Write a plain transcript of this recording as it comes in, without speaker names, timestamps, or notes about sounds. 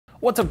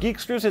What's up,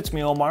 Geeksters? It's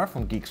me, Omar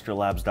from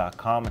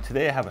GeeksterLabs.com, and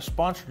today I have a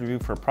sponsored review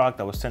for a product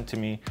that was sent to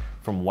me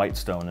from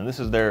WhiteStone, and this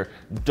is their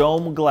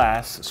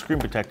DomeGlass screen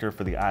protector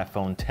for the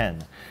iPhone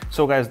 10.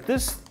 So guys,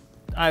 this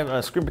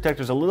screen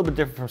protector is a little bit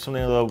different from some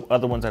of the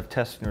other ones I've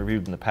tested and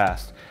reviewed in the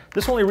past.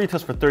 This only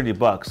retails for 30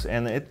 bucks,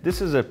 and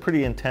this is a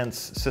pretty intense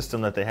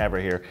system that they have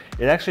right here.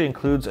 It actually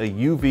includes a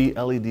UV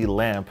LED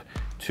lamp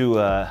to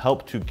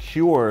help to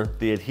cure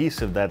the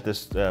adhesive that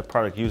this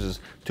product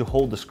uses to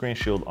hold the screen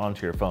shield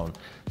onto your phone.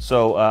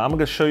 So I'm going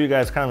to show you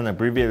guys kind of an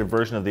abbreviated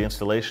version of the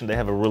installation. They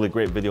have a really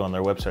great video on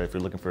their website if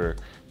you're looking for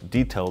a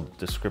detailed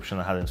description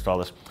on how to install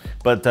this.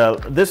 But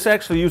this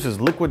actually uses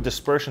liquid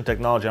dispersion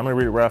technology. I'm going to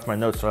read it right off my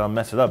notes so I don't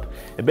mess it up.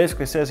 It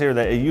basically says here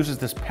that it uses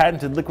this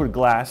patented liquid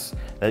glass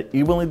that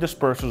evenly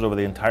disperses over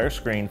the entire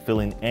screen,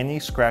 filling any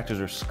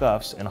scratches or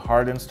scuffs, and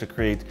hardens to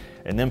create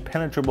an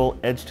impenetrable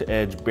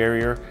edge-to-edge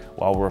barrier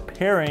while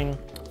repairing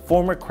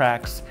former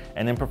cracks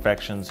and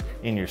imperfections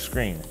in your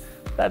screen.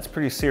 That's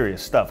pretty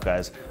serious stuff,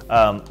 guys.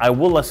 I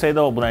will say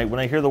though, when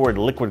I hear the word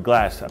liquid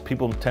glass,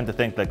 people tend to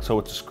think like, so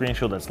it's a screen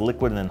shield that's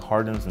liquid and then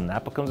hardens and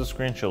that becomes a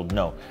screen shield.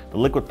 No, the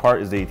liquid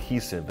part is the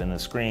adhesive, and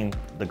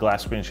the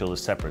glass screen shield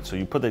is separate. So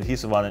you put the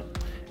adhesive on it,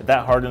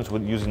 that hardens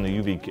with using the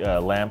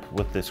UV lamp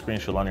with the screen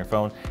shield on your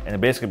phone, and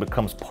it basically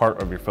becomes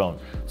part of your phone.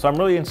 So I'm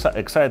really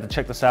excited to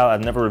check this out.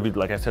 I've never reviewed,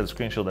 like I said, a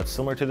screen shield that's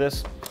similar to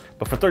this,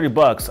 but for 30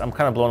 bucks, I'm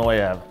kind of blown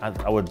away.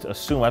 I would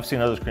assume, I've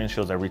seen other screen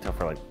shields that retail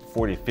for like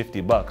 40,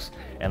 50 bucks,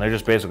 and they're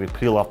just basically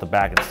peel off the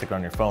back and stick it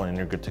on your phone and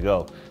you're good to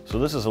go. So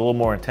this is a little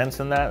more intense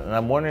than that, and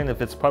I'm wondering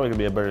if it's probably gonna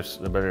be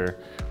a better,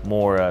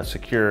 more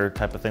secure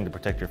type of thing to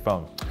protect your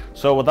phone.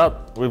 So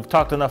we've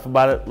talked enough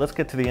about it, let's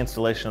get to the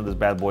installation of this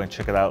bad boy and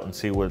check it out and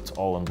see what's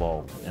all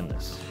involved in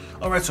this.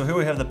 All right, so here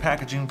we have the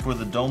packaging for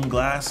the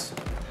DomeGlass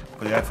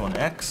for the iPhone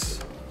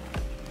X.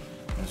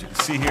 As you can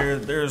see here,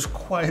 there's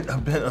quite a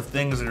bit of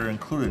things that are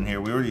included in here.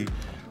 Right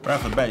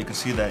off the bat, you can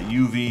see that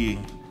UV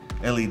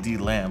LED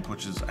lamp,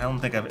 which is, I don't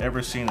think I've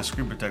ever seen a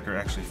screen protector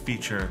actually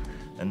feature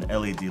an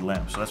LED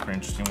lamp. So that's pretty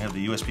interesting. We have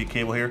the USB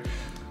cable here.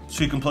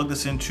 So you can plug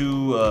this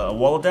into a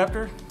wall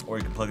adapter, or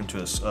you can plug into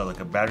like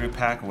a battery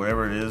pack, or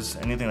whatever it is,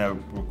 anything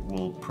that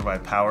will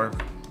provide power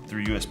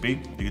through USB,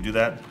 you can do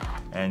that.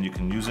 And you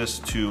can use this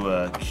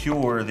to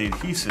cure the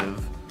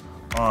adhesive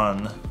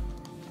on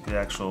the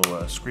actual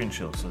screen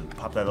shield. So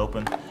pop that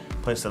open,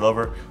 place that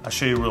over. I'll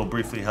show you real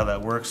briefly how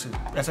that works.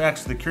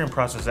 The curing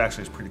process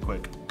actually is pretty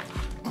quick.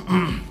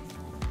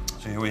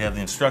 So here we have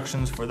the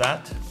instructions for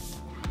that.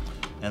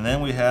 And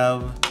then we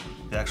have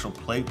the actual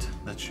plate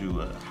that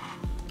you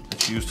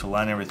use to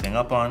line everything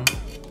up on.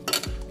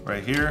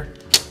 Right here,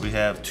 we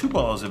have 2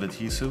 balls of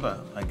adhesive.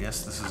 I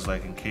guess this is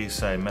like in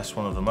case I mess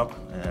one of them up.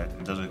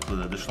 It does include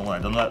an additional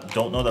one. I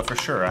don't know that for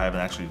sure. I haven't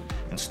actually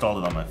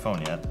installed it on my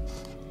phone yet.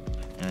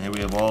 And here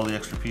we have all the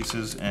extra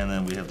pieces, and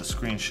then we have the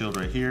screen shield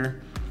right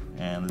here,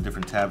 and the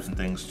different tabs and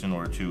things in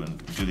order to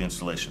do the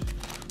installation.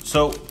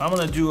 So I'm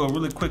gonna do a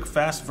really quick,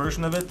 fast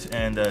version of it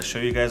and show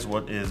you guys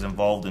what is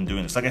involved in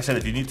doing this. Like I said,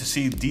 if you need to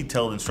see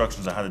detailed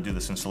instructions on how to do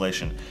this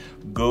installation,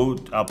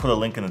 I'll put a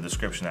link in the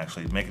description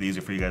actually, make it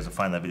easier for you guys to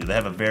find that video. They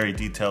have a very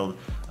detailed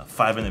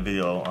 5-minute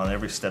video on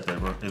every step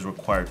that is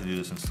required to do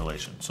this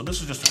installation. So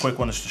this is just a quick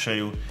one just to show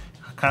you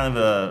kind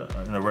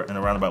of in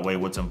a roundabout way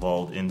what's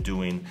involved in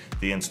doing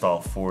the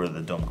install for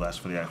the DomeGlass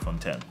for the iPhone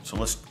 10. So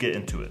let's get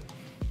into it.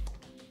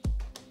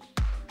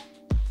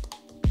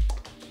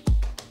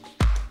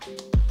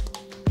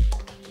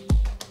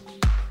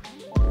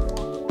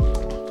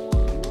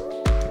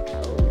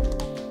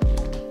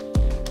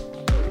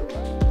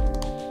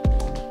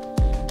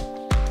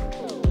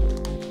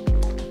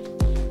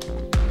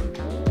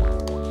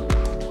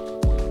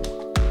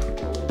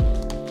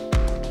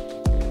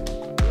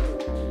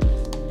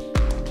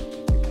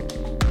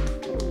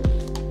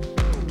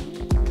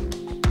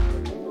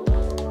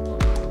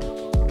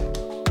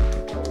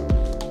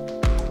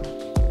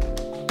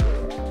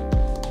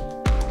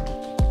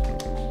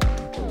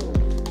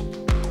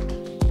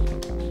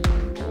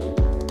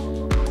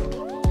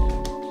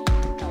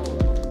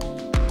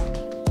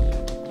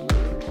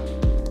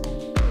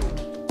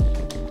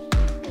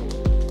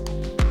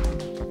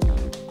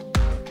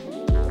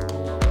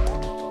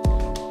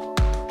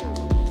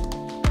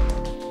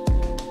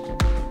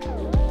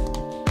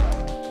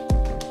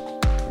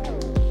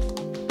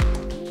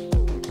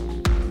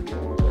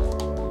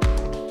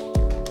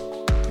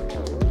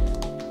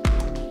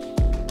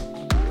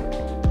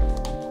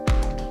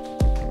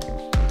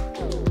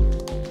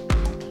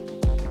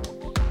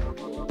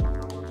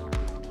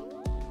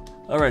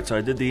 Alright, so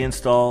I did the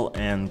install,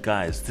 and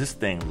guys, this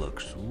thing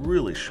looks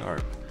really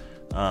sharp.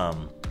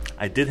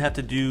 I did have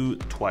to do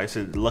twice.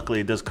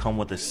 Luckily, it does come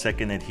with a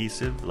second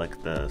adhesive,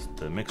 like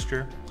the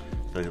mixture,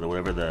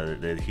 whatever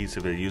the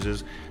adhesive it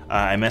uses.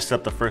 I messed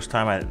up the first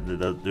time.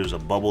 There's a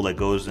bubble that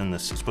goes in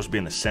it's supposed to be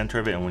in the center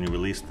of it, and when you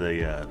release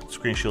the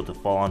screen shield to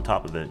fall on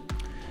top of it,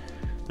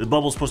 the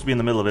bubble's supposed to be in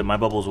the middle of it. My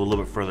bubbles were a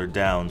little bit further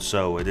down,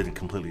 so it didn't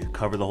completely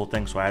cover the whole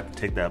thing. So I had to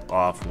take that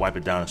off, wipe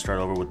it down, and start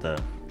over with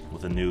a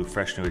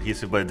fresh new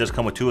adhesive. But it does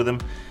come with 2 of them,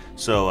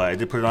 so I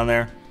did put it on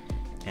there.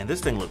 And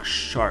this thing looks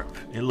sharp.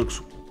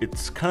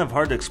 It's kind of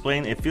hard to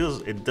explain.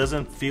 It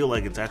doesn't feel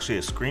like it's actually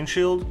a screen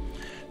shield.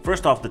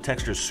 First off, the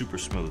texture is super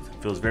smooth.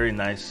 It feels very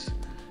nice.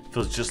 It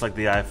feels just like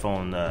the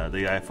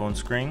iPhone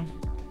screen.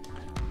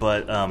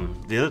 But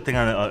the other thing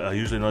I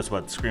usually notice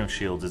about the screen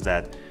shields is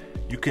that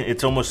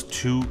it's almost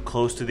too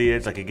close to the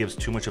edge, like it gives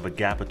too much of a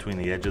gap between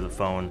the edge of the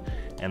phone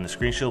and the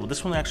screen shield. But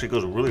this one actually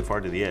goes really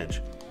far to the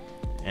edge,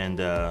 and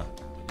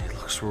it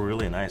looks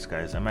really nice,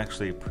 guys. I'm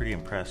actually pretty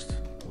impressed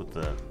with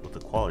the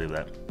quality of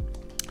that.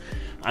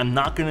 I'm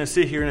not gonna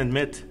sit here and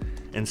admit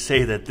and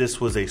say that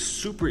this was a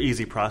super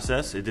easy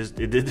process. It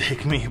did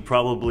take me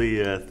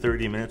probably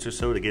 30 minutes or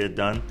so to get it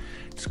done,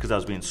 just because I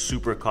was being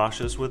super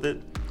cautious with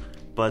it.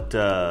 But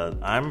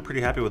I'm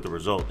pretty happy with the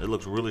result. It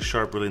looks really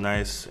sharp, really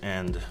nice,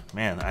 and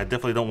man, I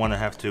definitely don't want to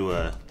have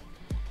to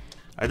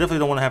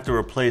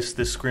replace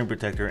this screen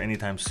protector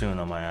anytime soon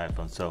on my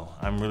iPhone. So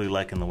I'm really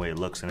liking the way it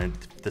looks, and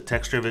the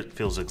texture of it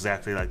feels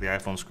exactly like the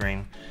iPhone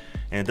screen,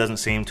 and it doesn't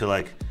seem to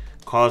like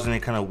cause any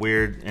kind of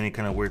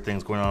weird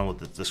things going on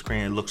with the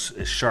screen. It looks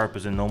as sharp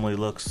as it normally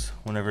looks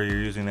whenever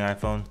you're using the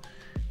iPhone.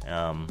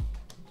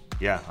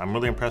 Yeah, I'm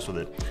really impressed with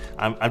it.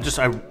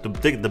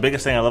 The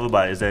biggest thing I love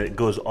about it is that it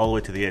goes all the way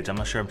to the edge. I'm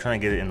not sure, I'm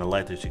trying to get it in the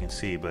light that you can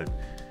see, but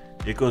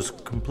it goes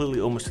completely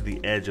almost to the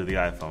edge of the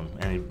iPhone.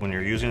 And when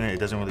you're using it, it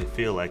doesn't really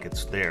feel like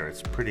it's there.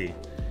 It's pretty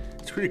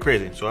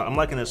crazy. So I'm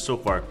liking this so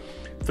far.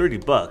 30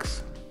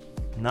 bucks,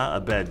 not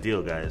a bad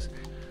deal, guys.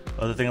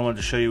 Other thing I wanted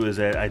to show you is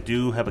that I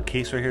do have a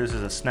case right here. This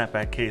is a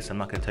snapback case. I'm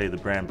not going to tell you the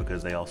brand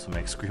because they also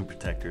make screen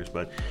protectors.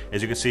 But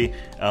as you can see,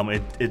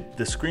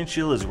 the screen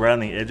shield is right on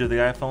the edge of the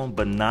iPhone,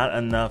 but not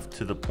enough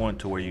to the point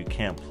to where you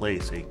can't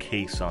place a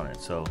case on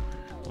it. So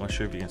I'm not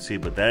sure if you can see,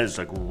 but that is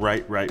like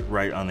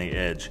right on the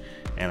edge.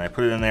 And I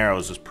put it in there. I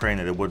was just praying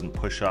that it wouldn't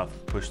push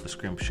the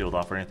screen shield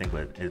off or anything,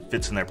 but it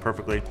fits in there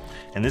perfectly.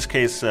 And this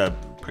case kind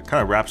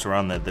of wraps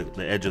around the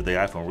edge of the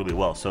iPhone really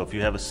well. So if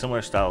you have a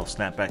similar style of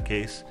snapback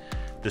case,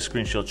 the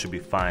screen shield should be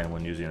fine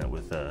when using it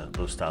with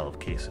those style of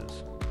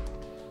cases.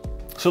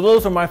 So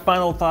those are my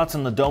final thoughts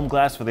on the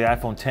DomeGlass for the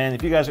iPhone 10.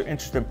 If you guys are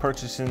interested in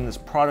purchasing this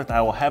product,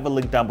 I will have a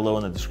link down below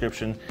in the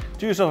description.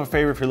 Do yourself a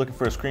favor if you're looking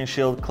for a screen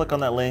shield, click on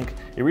that link.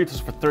 It retails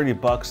for 30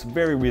 bucks,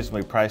 very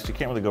reasonably priced. You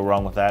can't really go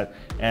wrong with that,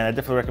 and I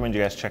definitely recommend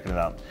you guys checking it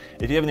out.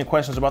 If you have any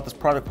questions about this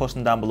product, post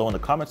them down below in the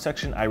comment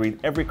section. I read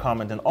every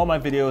comment in all my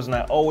videos, and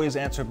I always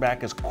answer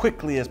back as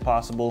quickly as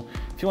possible.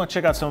 If you want to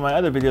check out some of my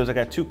other videos, I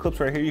got 2 clips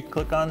right here you can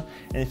click on,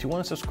 and if you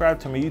want to subscribe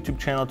to my YouTube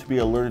channel to be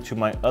alerted to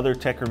my other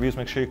tech reviews,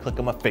 make sure you click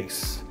on my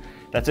face.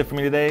 That's it for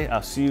me today.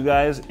 I'll see you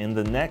guys in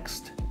the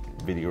next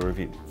video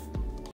review.